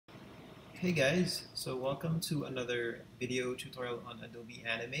Hey guys, so welcome to another video tutorial on Adobe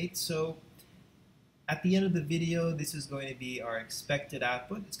Animate. So at the end of the video, this is going to be our expected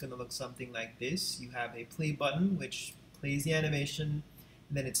output. It's going to look something like this. You have a play button which plays the animation,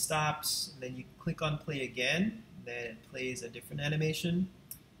 and then it stops, and then you click on play again, and then it plays a different animation,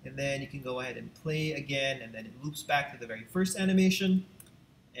 and then you can go ahead and play again, and then it loops back to the very first animation,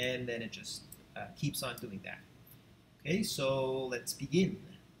 and then it just keeps on doing that. Okay, so let's begin.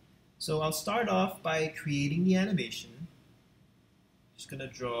 So I'll start off by creating the animation. Just going to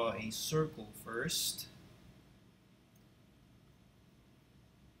draw a circle first.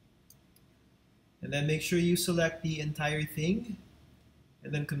 And then make sure you select the entire thing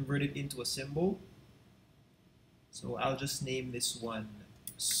and then convert it into a symbol. So I'll just name this one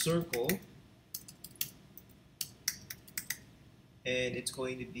circle. And it's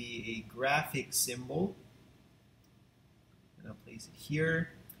going to be a graphic symbol. And I'll place it here.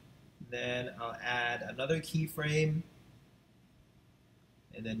 Then I'll add another keyframe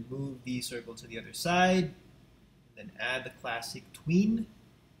and then move the circle to the other side, and then add the classic tween.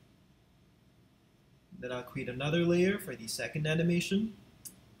 Then I'll create another layer for the second animation.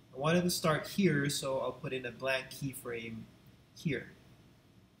 I wanted to start here, so I'll put in a blank keyframe here.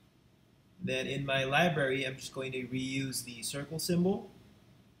 Then in my library, I'm just going to reuse the circle symbol.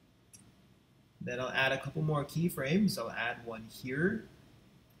 Then I'll add a couple more keyframes. I'll add one here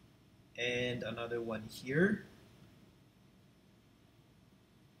and another one here.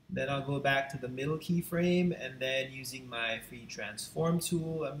 Then I'll go back to the middle keyframe, and then using my free transform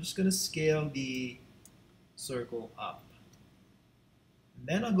tool, I'm just going to scale the circle up. And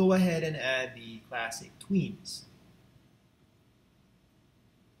then I'll go ahead and add the classic tweens.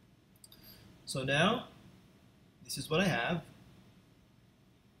 So now, this is what I have.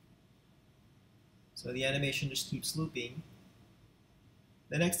 So the animation just keeps looping.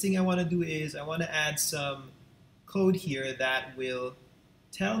 The next thing I want to do is I want to add some code here that will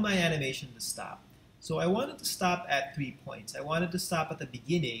tell my animation to stop. So I want it to stop at 3 points. I want it to stop at the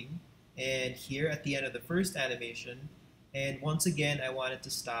beginning and here at the end of the first animation. And once again, I want it to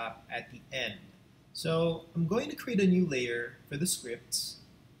stop at the end. So I'm going to create a new layer for the scripts.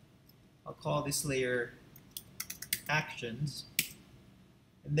 I'll call this layer Actions.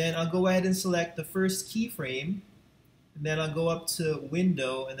 And then I'll go ahead and select the first keyframe. And then I'll go up to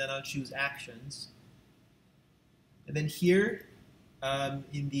Window, and then I'll choose Actions. And then here,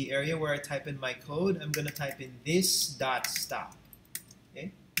 in the area where I type in my code, I'm going to type in this.stop.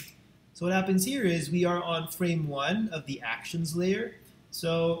 Okay? So what happens here is we are on frame 1 of the Actions layer.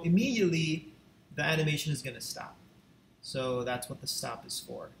 So immediately, the animation is going to stop. So that's what the stop is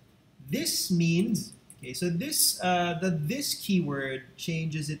for. This means, okay, so this keyword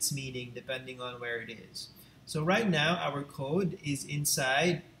changes its meaning depending on where it is. So right now, our code is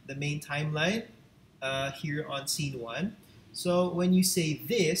inside the main timeline here on scene 1. So when you say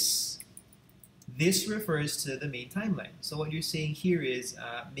this refers to the main timeline. So what you're saying here is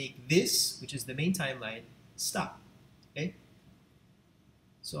make this, which is the main timeline, stop. Okay?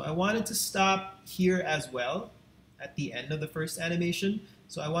 So I want it to stop here as well at the end of the first animation.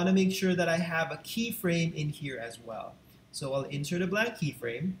 So I want to make sure that I have a keyframe in here as well. So I'll insert a blank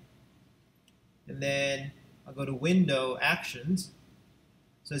keyframe, and then I'll go to Window, Actions.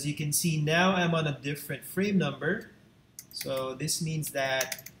 So as you can see, now I'm on a different frame number. So this means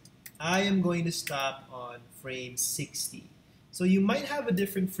that I am going to stop on frame 60. So you might have a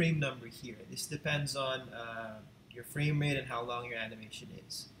different frame number here. This depends on your frame rate and how long your animation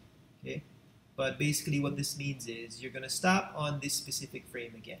is. Okay? But basically what this means is you're going to stop on this specific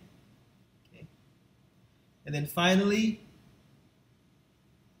frame again. Okay? And then finally,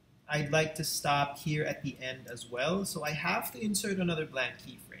 I'd like to stop here at the end as well. So I have to insert another blank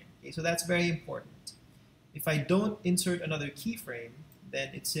keyframe. Okay, so that's very important. If I don't insert another keyframe,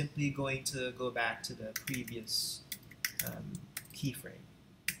 then it's simply going to go back to the previous keyframe.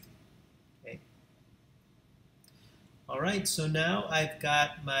 Okay. All right, so now I've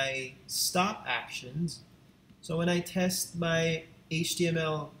got my stop actions. So when I test my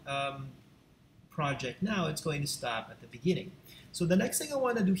HTML project now, it's going to stop at the beginning. So the next thing I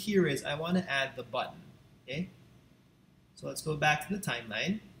want to do here is I want to add the button. Okay? So let's go back to the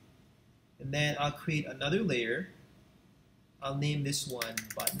timeline. And then I'll create another layer. I'll name this one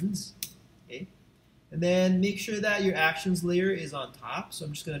Buttons. Okay? And then make sure that your Actions layer is on top. So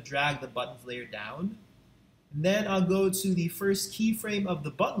I'm just going to drag the Buttons layer down. And then I'll go to the first keyframe of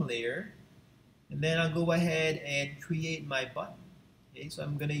the button layer. And then I'll go ahead and create my button. Okay? So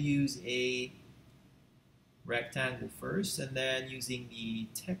I'm going to use a rectangle first, and then using the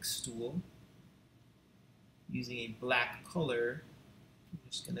text tool, using a black color, I'm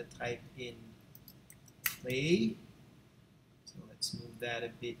just going to type in play. So let's move that a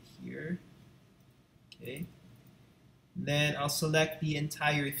bit here. Okay. Then I'll select the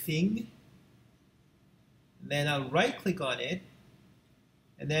entire thing. Then I'll right click on it.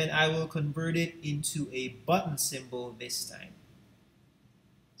 And then I will convert it into a button symbol this time.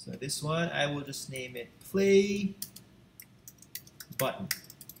 So this one, I will just name it play button.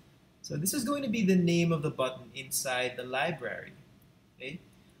 So this is going to be the name of the button inside the library. Okay?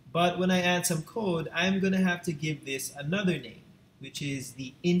 But when I add some code, I'm going to have to give this another name, which is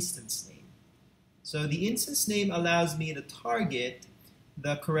the instance name. So the instance name allows me to target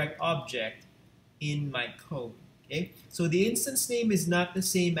the correct object in my code. Okay? So the instance name is not the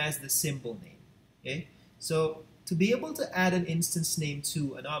same as the symbol name. Okay? So to be able to add an instance name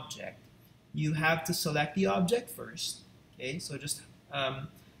to an object, you have to select the object first. Okay? So just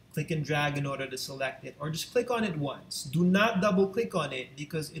click and drag in order to select it, or just click on it once. Do not double click on it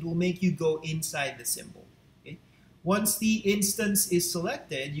because it will make you go inside the symbol. Okay? Once the instance is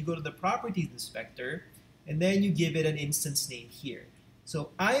selected, you go to the Properties Inspector, and then you give it an instance name here.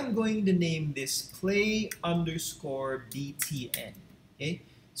 So I am going to name this play_btn. Okay?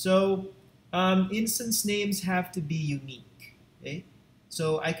 So instance names have to be unique. Okay?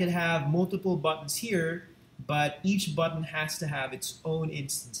 So I could have multiple buttons here, but each button has to have its own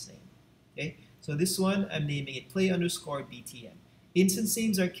instance name. Okay? So this one, I'm naming it play_btn. Instance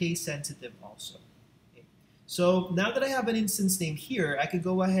names are case sensitive also. Okay? So now that I have an instance name here, I could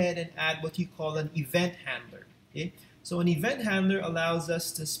go ahead and add what you call an event handler. Okay? So an event handler allows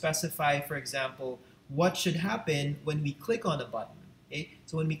us to specify, for example, what should happen when we click on a button. Okay?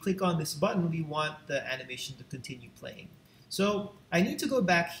 So when we click on this button, we want the animation to continue playing. So I need to go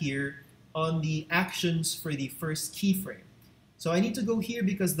back here on the actions for the first keyframe. So I need to go here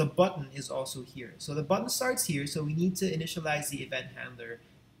because the button is also here. So the button starts here, so we need to initialize the event handler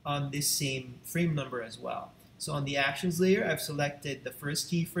on this same frame number as well. So on the actions layer, I've selected the first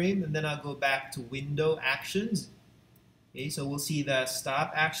keyframe, and then I'll go back to window actions. Okay, so we'll see the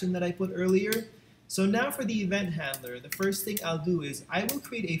stop action that I put earlier. So now for the event handler, the first thing I'll do is I will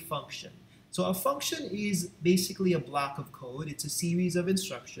create a function. So a function is basically a block of code. It's a series of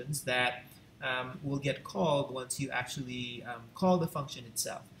instructions that will get called once you actually call the function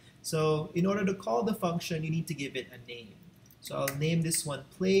itself. So in order to call the function, you need to give it a name. So I'll name this one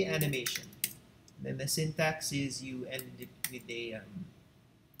play animation. And then the syntax is you end it with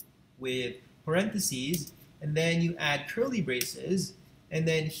with parentheses, and then you add curly braces, and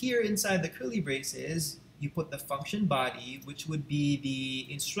then here inside the curly braces, you put the function body, which would be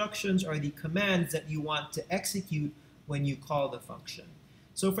the instructions or the commands that you want to execute when you call the function.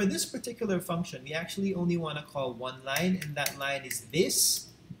 So for this particular function, we actually only want to call one line, and that line is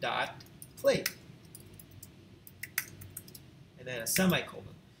this.play. And then a semicolon.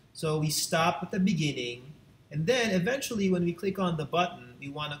 So we stop at the beginning, and then eventually when we click on the button, we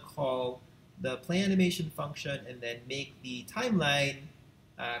want to call the play animation function and then make the timeline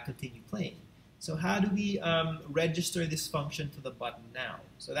continue playing. So how do we register this function to the button now?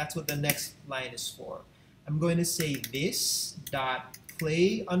 So that's what the next line is for. I'm going to say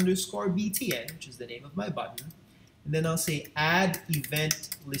this.play_btn, which is the name of my button, and then I'll say add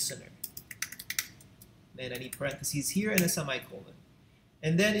event listener. Then I need parentheses here and a semicolon.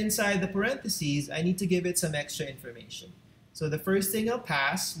 And then inside the parentheses, I need to give it some extra information. So the first thing I'll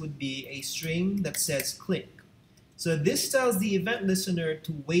pass would be a string that says click. So this tells the event listener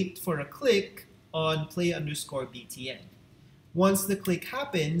to wait for a click on play_btn. Once the click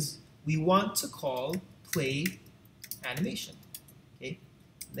happens, we want to call play animation. Okay?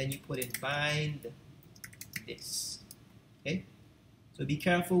 And then you put in bind this. Okay? So be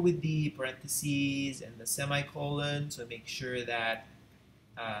careful with the parentheses and the semicolon, so make sure that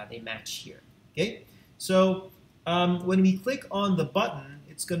they match here. Okay? So when we click on the button,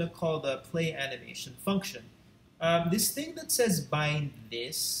 it's going to call the play animation function. This thing that says bind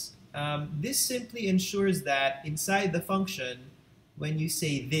this, this simply ensures that inside the function, when you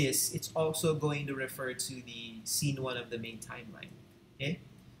say this, it's also going to refer to the scene 1 of the main timeline. Okay?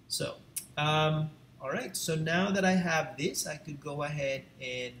 So, alright, so now that I have this, I could go ahead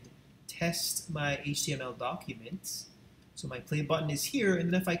and test my HTML documents. So my play button is here,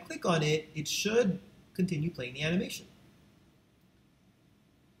 and then if I click on it, it should continue playing the animation.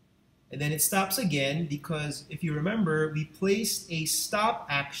 And then it stops again because if you remember, we placed a stop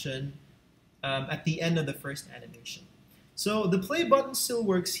action at the end of the first animation. So the play button still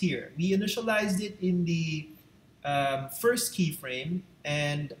works here. We initialized it in the first keyframe,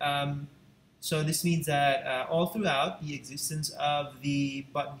 and so this means that all throughout the existence of the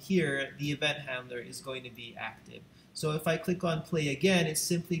button here, the event handler is going to be active. So if I click on play again, it's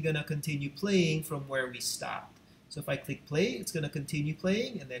simply going to continue playing from where we stopped. So if I click play, it's going to continue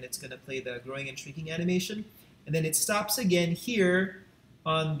playing, and then it's going to play the growing and shrinking animation. And then it stops again here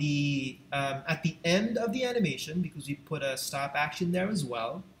on the at the end of the animation, because we put a stop action there as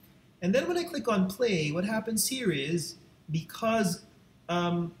well. And then when I click on play, what happens here is, because,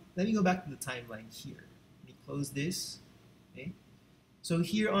 let me go back to the timeline here. Let me close this. Okay. So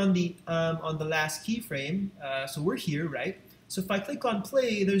here on the last keyframe, so we're here, right? So if I click on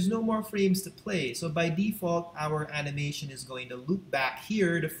play, there's no more frames to play. So by default, our animation is going to loop back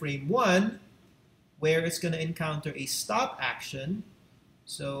here to frame 1, where it's going to encounter a stop action.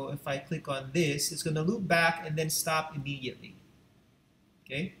 So if I click on this, it's going to loop back and then stop immediately.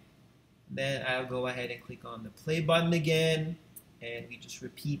 Okay? Then I'll go ahead and click on the play button again, and we just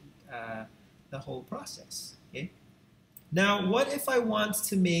repeat the whole process. Okay? Now, what if I want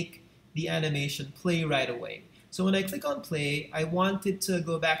to make the animation play right away? So when I click on play, I want it to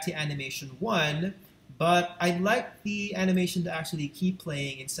go back to animation 1, but I'd like the animation to actually keep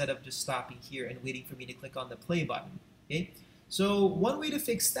playing instead of just stopping here and waiting for me to click on the play button. Okay? So one way to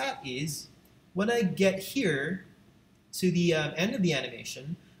fix that is, when I get here to the end of the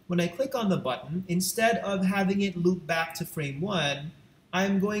animation, when I click on the button, instead of having it loop back to frame 1,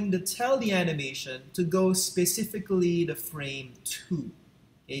 I'm going to tell the animation to go specifically to frame 2,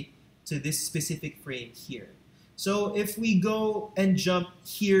 okay, to this specific frame here. So if we go and jump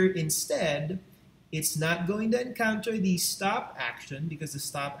here instead, it's not going to encounter the stop action because the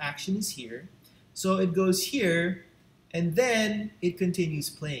stop action is here. So it goes here, and then it continues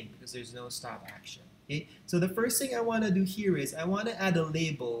playing because there's no stop action. Okay? So the first thing I want to do here is I want to add a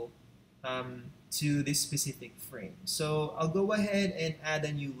label to this specific frame. So I'll go ahead and add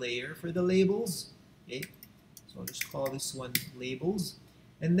a new layer for the labels. Okay? So I'll just call this one labels.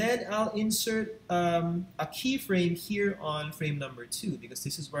 And then I'll insert a keyframe here on frame number 2 because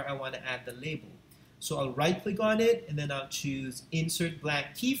this is where I want to add the label. So I'll right click on it, and then I'll choose insert blank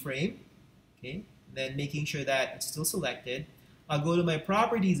keyframe. Okay? And then making sure that it's still selected. I'll go to my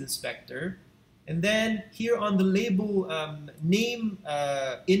properties inspector, and then here on the label name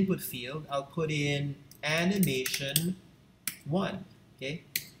input field, I'll put in animation 1. Okay?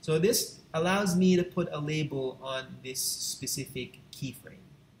 So this allows me to put a label on this specific keyframe.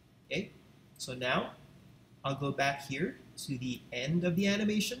 Okay? So now I'll go back here to the end of the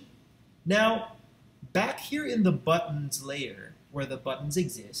animation. Now, back here in the buttons layer where the buttons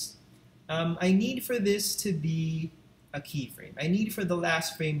exist, I need for this to be a keyframe. I need for the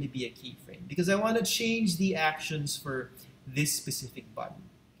last frame to be a keyframe because I want to change the actions for this specific button.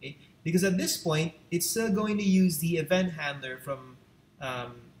 Okay? Because at this point, it's still going to use the event handler from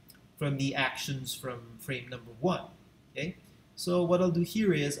the actions from frame number 1. Okay? So what I'll do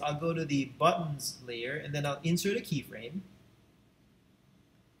here is I'll go to the buttons layer, and then I'll insert a keyframe.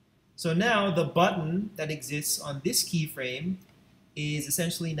 So now the button that exists on this keyframe is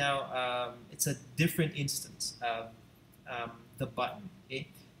essentially now, it's a different instance of the button. Okay?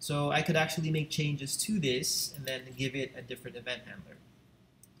 So I could actually make changes to this and then give it a different event handler.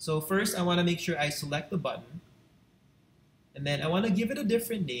 So first I want to make sure I select the button, and then I want to give it a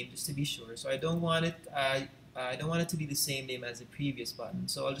different name just to be sure. So I don't want it to be the same name as the previous button.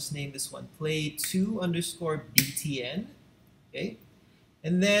 So I'll just name this one play2_btn. Okay?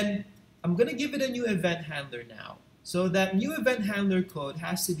 And then I'm going to give it a new event handler now. So that new event handler code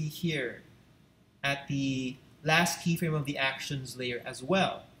has to be here at the last keyframe of the actions layer as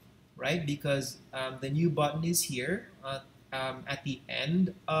well, right? Because the new button is here at the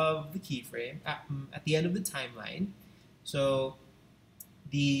end of the keyframe, at the end of the timeline. So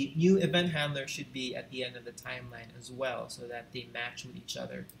the new event handler should be at the end of the timeline as well so that they match with each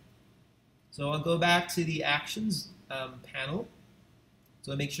other. So I'll go back to the actions panel.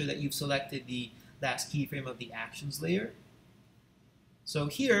 So make sure that you've selected the last keyframe of the actions layer. So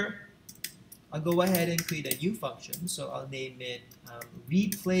here, I'll go ahead and create a new function. So I'll name it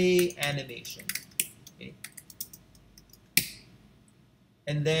replay animation. Okay.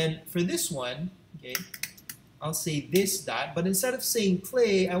 And then for this one, okay, I'll say this dot, but instead of saying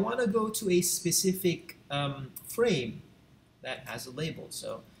play, I want to go to a specific frame that has a label.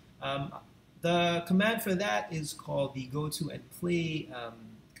 So the command for that is called the go to and play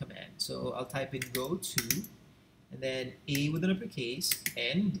command. So I'll type in go to, and then A with an uppercase,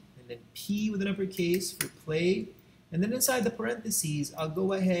 end, and then P with an uppercase for play. And then inside the parentheses, I'll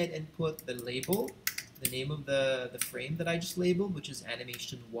go ahead and put the label, the name of the frame that I just labeled, which is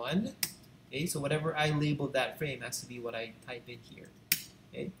animation 1. Okay, so whatever I labeled that frame has to be what I type in here.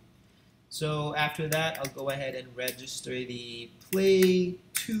 Okay, so after that, I'll go ahead and register the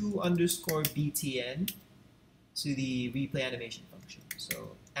play2_btn. to the replay animation function.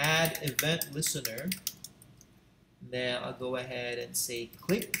 So add event listener. Then I'll go ahead and say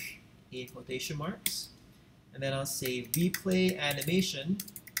click in quotation marks. And then I'll say replay animation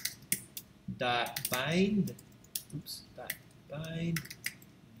dot bind, dot bind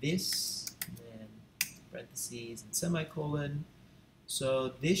this, and then parentheses and semicolon.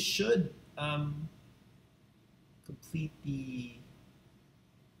 So this should complete the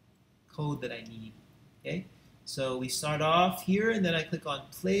code that I need. Okay, so we start off here, and then I click on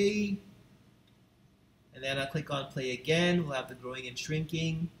play, and then I click on play again. We'll have the growing and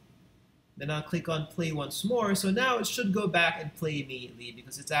shrinking. Then I'll click on play once more. So now it should go back and play immediately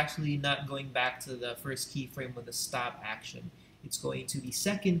because it's actually not going back to the first keyframe with the stop action. It's going to the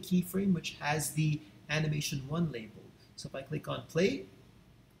second keyframe, which has the animation 1 label. So if I click on play, it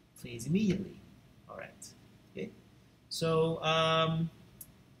plays immediately. All right. Okay. So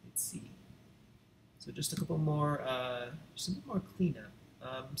let's see. So just a couple more, just a bit more cleanup.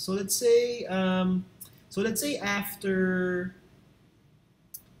 So let's say after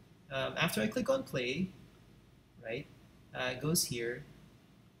I click on play, right, it goes here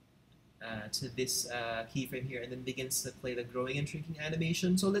to this keyframe here, and then begins to play the growing and shrinking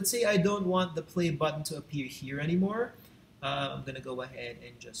animation. So let's say I don't want the play button to appear here anymore. I'm going to go ahead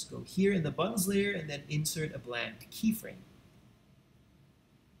and just go here in the buttons layer and then insert a blank keyframe.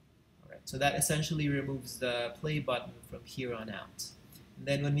 All right, so that essentially removes the play button from here on out. And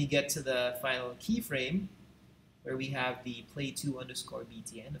then when we get to the final keyframe, where we have the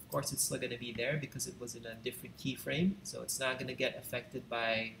play2_btn. Of course, it's still going to be there because it was in a different keyframe, so it's not going to get affected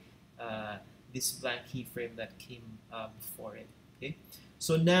by this blank keyframe that came before it. Okay,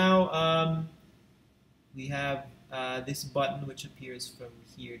 so now we have this button which appears from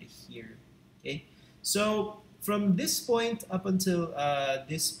here to here. Okay, so from this point up until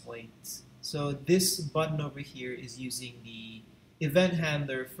this point, so this button over here is using the event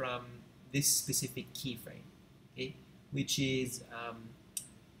handler from this specific keyframe. Okay, which is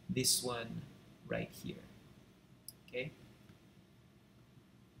this one right here. Okay.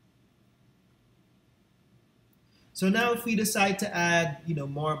 So now if we decide to add,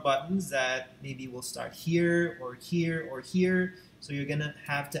 more buttons that maybe will start here or here or here, so you're gonna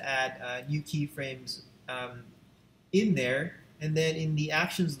have to add new keyframes in there, and then in the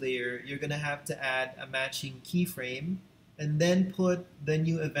actions layer, you're gonna have to add a matching keyframe and then put the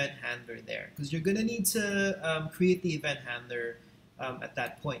new event handler there, because you're going to need to create the event handler at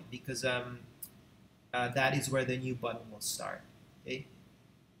that point, because that is where the new button will start. Okay.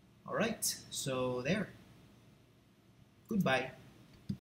 All right. So there. Goodbye.